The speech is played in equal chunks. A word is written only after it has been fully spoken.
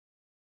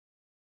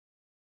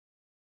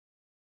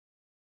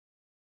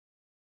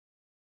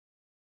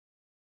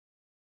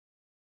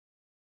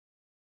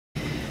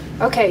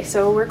Okay,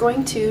 so we're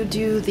going to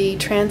do the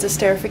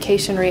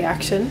transesterification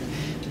reaction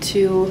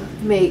to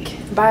make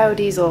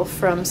biodiesel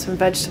from some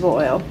vegetable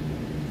oil.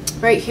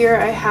 Right here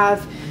I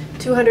have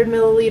 200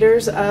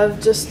 milliliters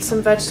of just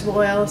some vegetable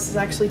oil. This is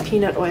actually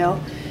peanut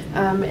oil,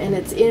 and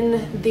it's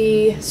in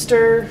the it's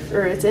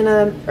in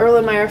a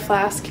Erlenmeyer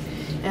flask,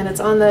 and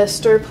it's on the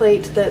stir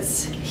plate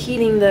that's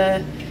heating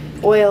the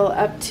oil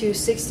up to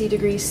 60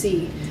 degrees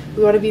C.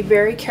 We want to be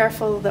very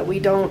careful that we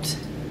don't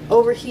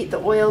overheat the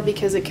oil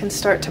because it can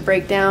start to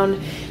break down,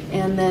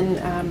 and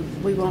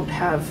then we won't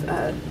have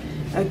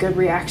a good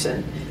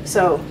reaction.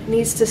 So it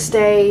needs to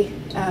stay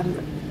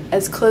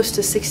as close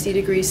to 60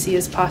 degrees C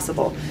as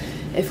possible.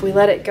 If we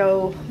let it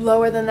go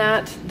lower than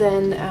that,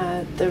 then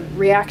the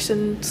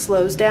reaction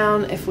slows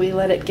down. If we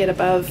let it get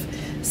above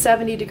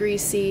 70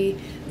 degrees C,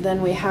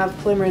 then we have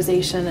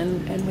polymerization,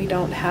 and we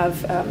don't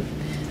have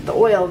the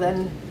oil,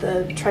 then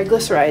the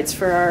triglycerides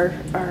for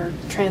our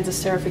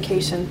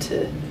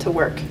transesterification to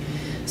work.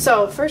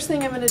 So first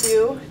thing I'm going to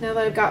do, now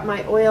that I've got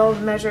my oil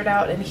measured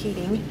out and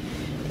heating,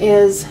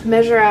 is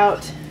measure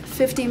out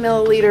 50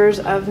 milliliters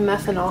of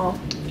methanol.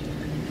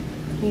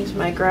 Use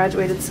my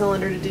graduated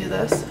cylinder to do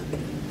this.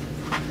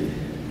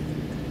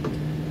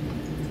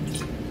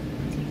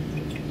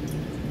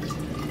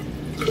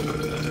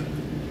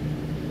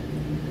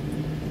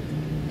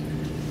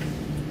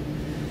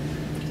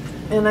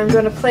 And I'm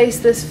going to place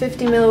this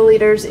 50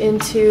 milliliters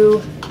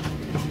into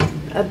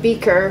a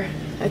beaker,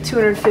 a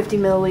 250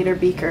 milliliter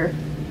beaker.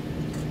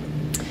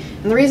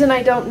 And the reason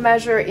I don't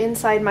measure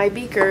inside my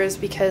beaker is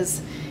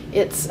because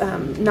it's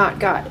not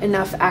got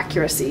enough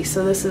accuracy.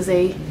 So this is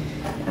a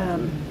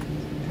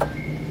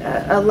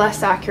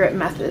less accurate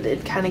method.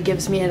 It kind of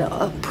gives me an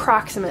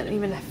approximate,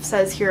 even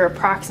says here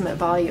approximate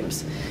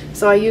volumes.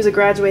 So I use a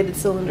graduated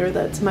cylinder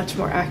that's much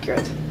more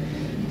accurate.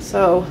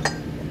 So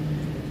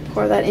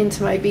pour that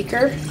into my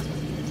beaker.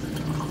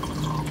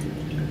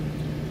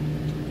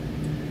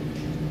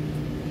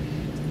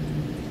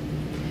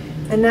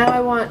 And now I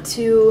want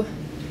to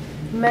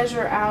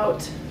measure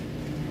out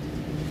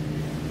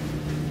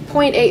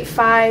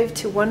 0.85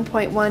 to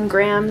 1.1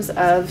 grams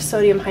of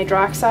sodium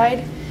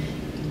hydroxide.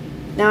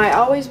 Now I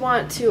always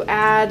want to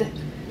add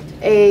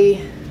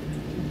a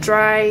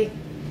dry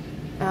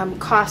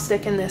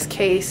caustic, in this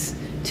case,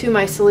 to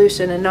my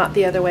solution and not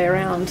the other way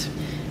around.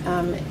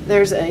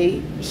 There's a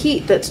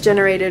heat that's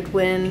generated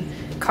when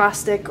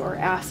caustic or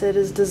acid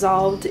is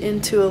dissolved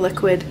into a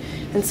liquid,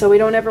 and so we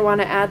don't ever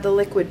want to add the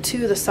liquid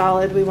to the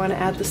solid. We want to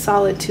add the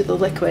solid to the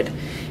liquid.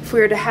 If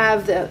we were to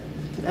have the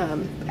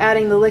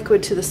adding the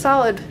liquid to the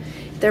solid,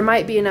 there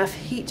might be enough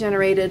heat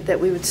generated that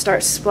we would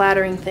start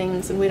splattering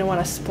things, and we don't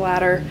want to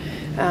splatter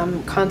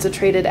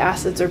concentrated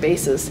acids or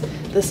bases.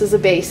 This is a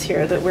base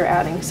here that we're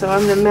adding, so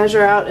I'm going to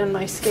measure out in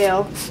my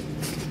scale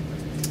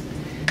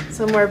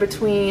somewhere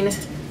between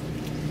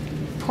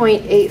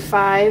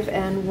 0.85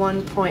 and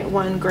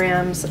 1.1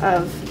 grams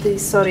of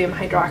these sodium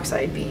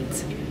hydroxide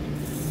beads.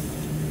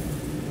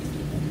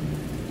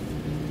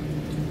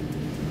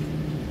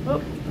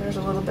 Oh, there's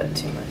a little bit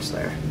too much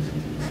there.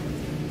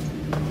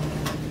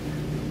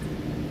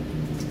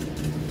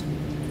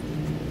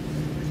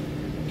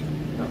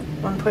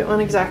 1.1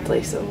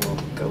 exactly, so we'll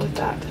go with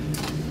that.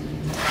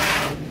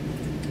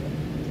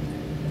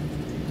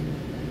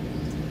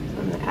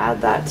 I'm going to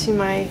add that to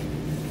my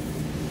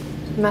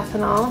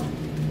methanol.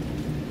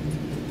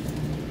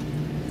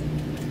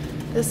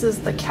 This is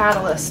the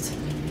catalyst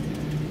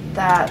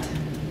that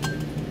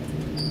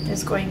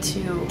is going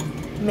to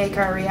make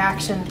our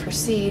reaction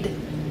proceed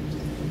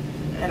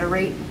at a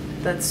rate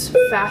that's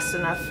fast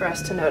enough for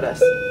us to notice.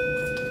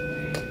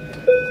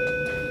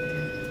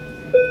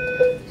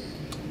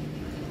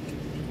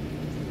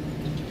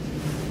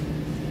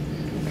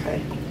 Okay,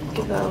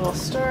 give that a little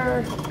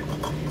stir,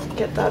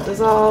 get that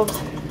dissolved.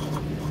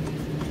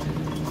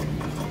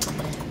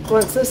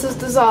 Once this is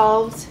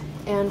dissolved,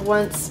 and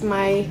once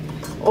my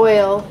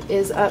oil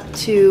is up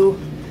to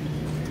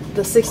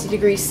the 60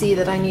 degrees C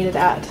that I need it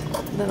at,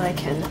 then I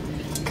can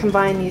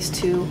combine these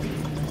two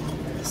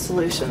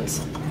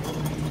solutions.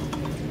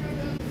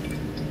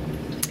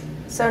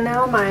 So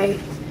now my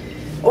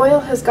oil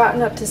has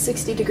gotten up to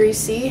 60 degrees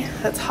C.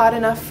 That's hot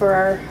enough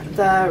for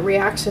the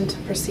reaction to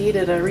proceed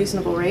at a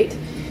reasonable rate.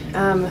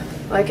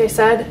 Like I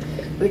said,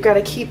 we've got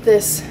to keep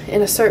this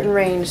in a certain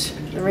range.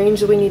 The range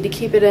that we need to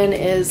keep it in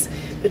is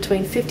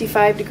between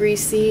 55 degrees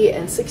C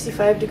and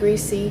 65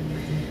 degrees C.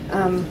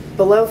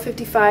 Below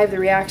 55, the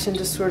reaction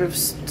just sort of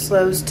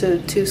slows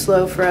to too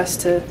slow for us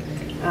to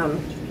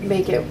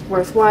make it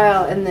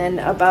worthwhile, and then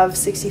above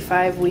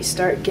 65 we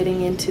start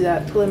getting into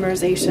that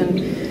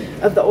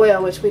polymerization of the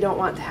oil, which we don't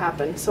want to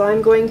happen. So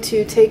I'm going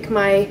to take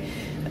my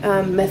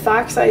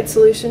methoxide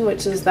solution,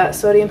 which is that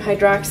sodium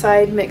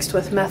hydroxide mixed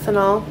with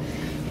methanol,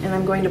 and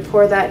I'm going to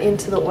pour that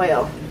into the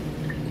oil.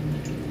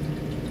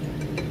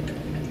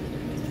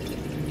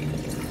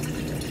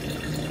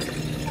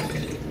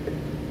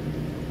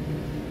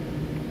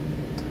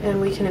 And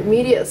we can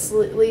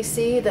immediately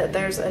see that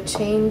there's a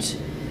change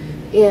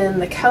in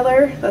the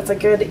color. That's a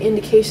good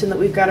indication that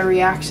we've got a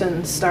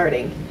reaction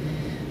starting.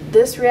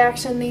 This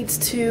reaction needs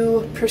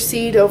to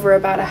proceed over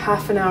about a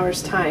half an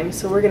hour's time.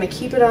 So we're going to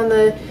keep it on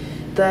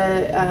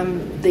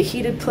the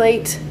heated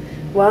plate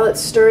while it's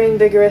stirring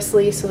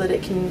vigorously so that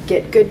it can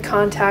get good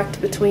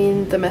contact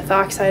between the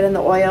methoxide and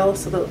the oil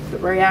so that the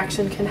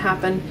reaction can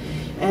happen.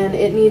 And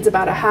it needs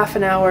about a half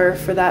an hour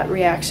for that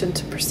reaction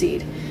to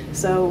proceed.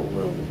 So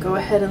we'll go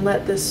ahead and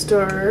let this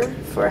stir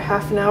for a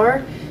half an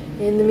hour.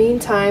 In the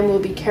meantime, we'll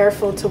be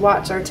careful to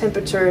watch our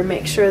temperature and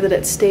make sure that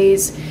it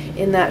stays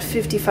in that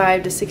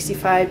 55 to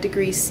 65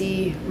 degrees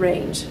C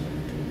range.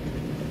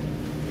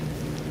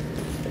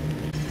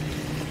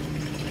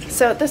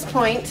 So at this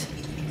point,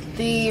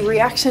 the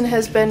reaction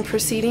has been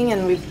proceeding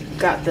and we've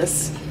got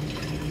this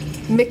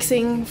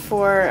mixing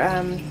for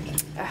a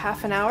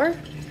half an hour.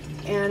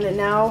 And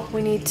now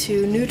we need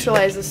to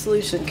neutralize the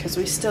solution because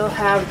we still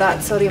have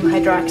that sodium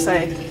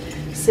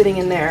hydroxide sitting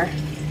in there.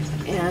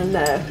 And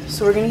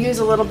so we're going to use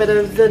a little bit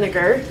of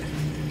vinegar.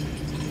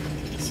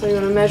 So I'm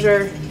going to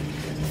measure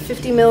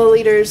 50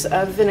 milliliters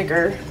of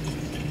vinegar.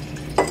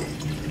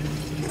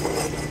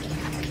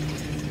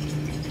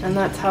 And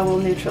that's how we'll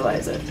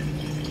neutralize it.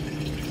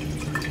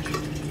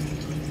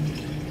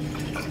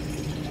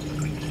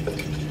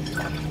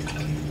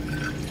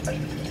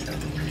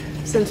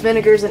 Since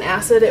vinegar is an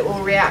acid, it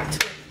will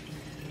react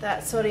with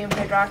that sodium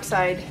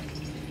hydroxide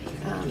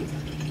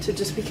to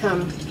just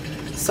become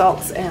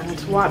salts and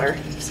water.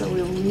 So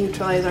we will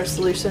neutralize our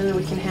solution and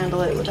we can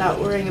handle it without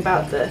worrying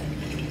about the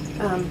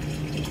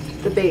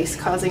base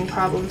causing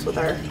problems with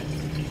our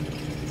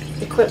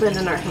equipment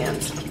and our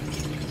hands.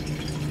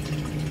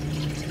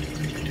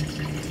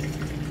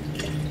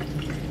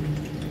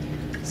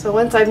 So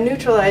once I've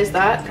neutralized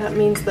that, that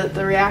means that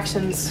the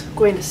reaction's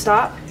going to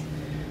stop.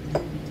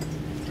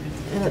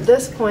 And at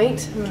this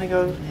point, I'm going to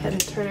go ahead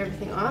and turn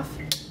everything off.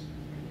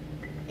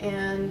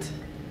 And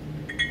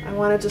I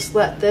want to just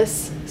let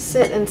this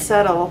sit and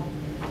settle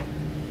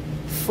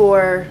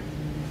for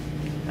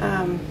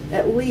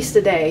at least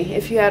a day.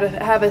 If you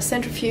have a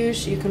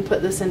centrifuge, you can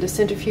put this into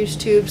centrifuge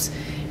tubes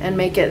and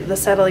make the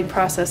settling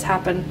process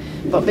happen.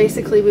 But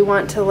basically we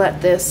want to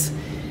let this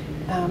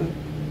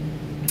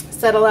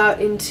settle out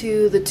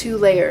into the two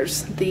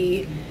layers.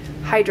 The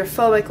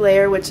hydrophobic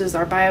layer, which is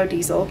our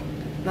biodiesel,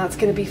 that's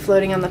going to be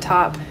floating on the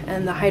top,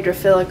 and the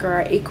hydrophilic, or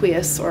our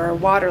aqueous, or our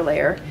water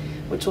layer,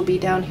 which will be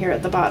down here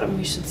at the bottom.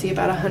 We should see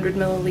about 100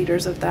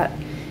 milliliters of that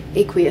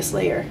aqueous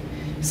layer.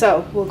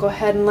 So we'll go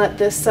ahead and let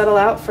this settle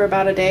out for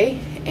about a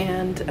day,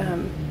 and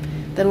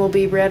then we'll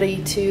be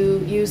ready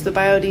to use the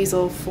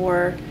biodiesel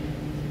for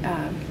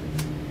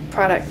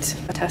product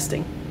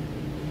testing.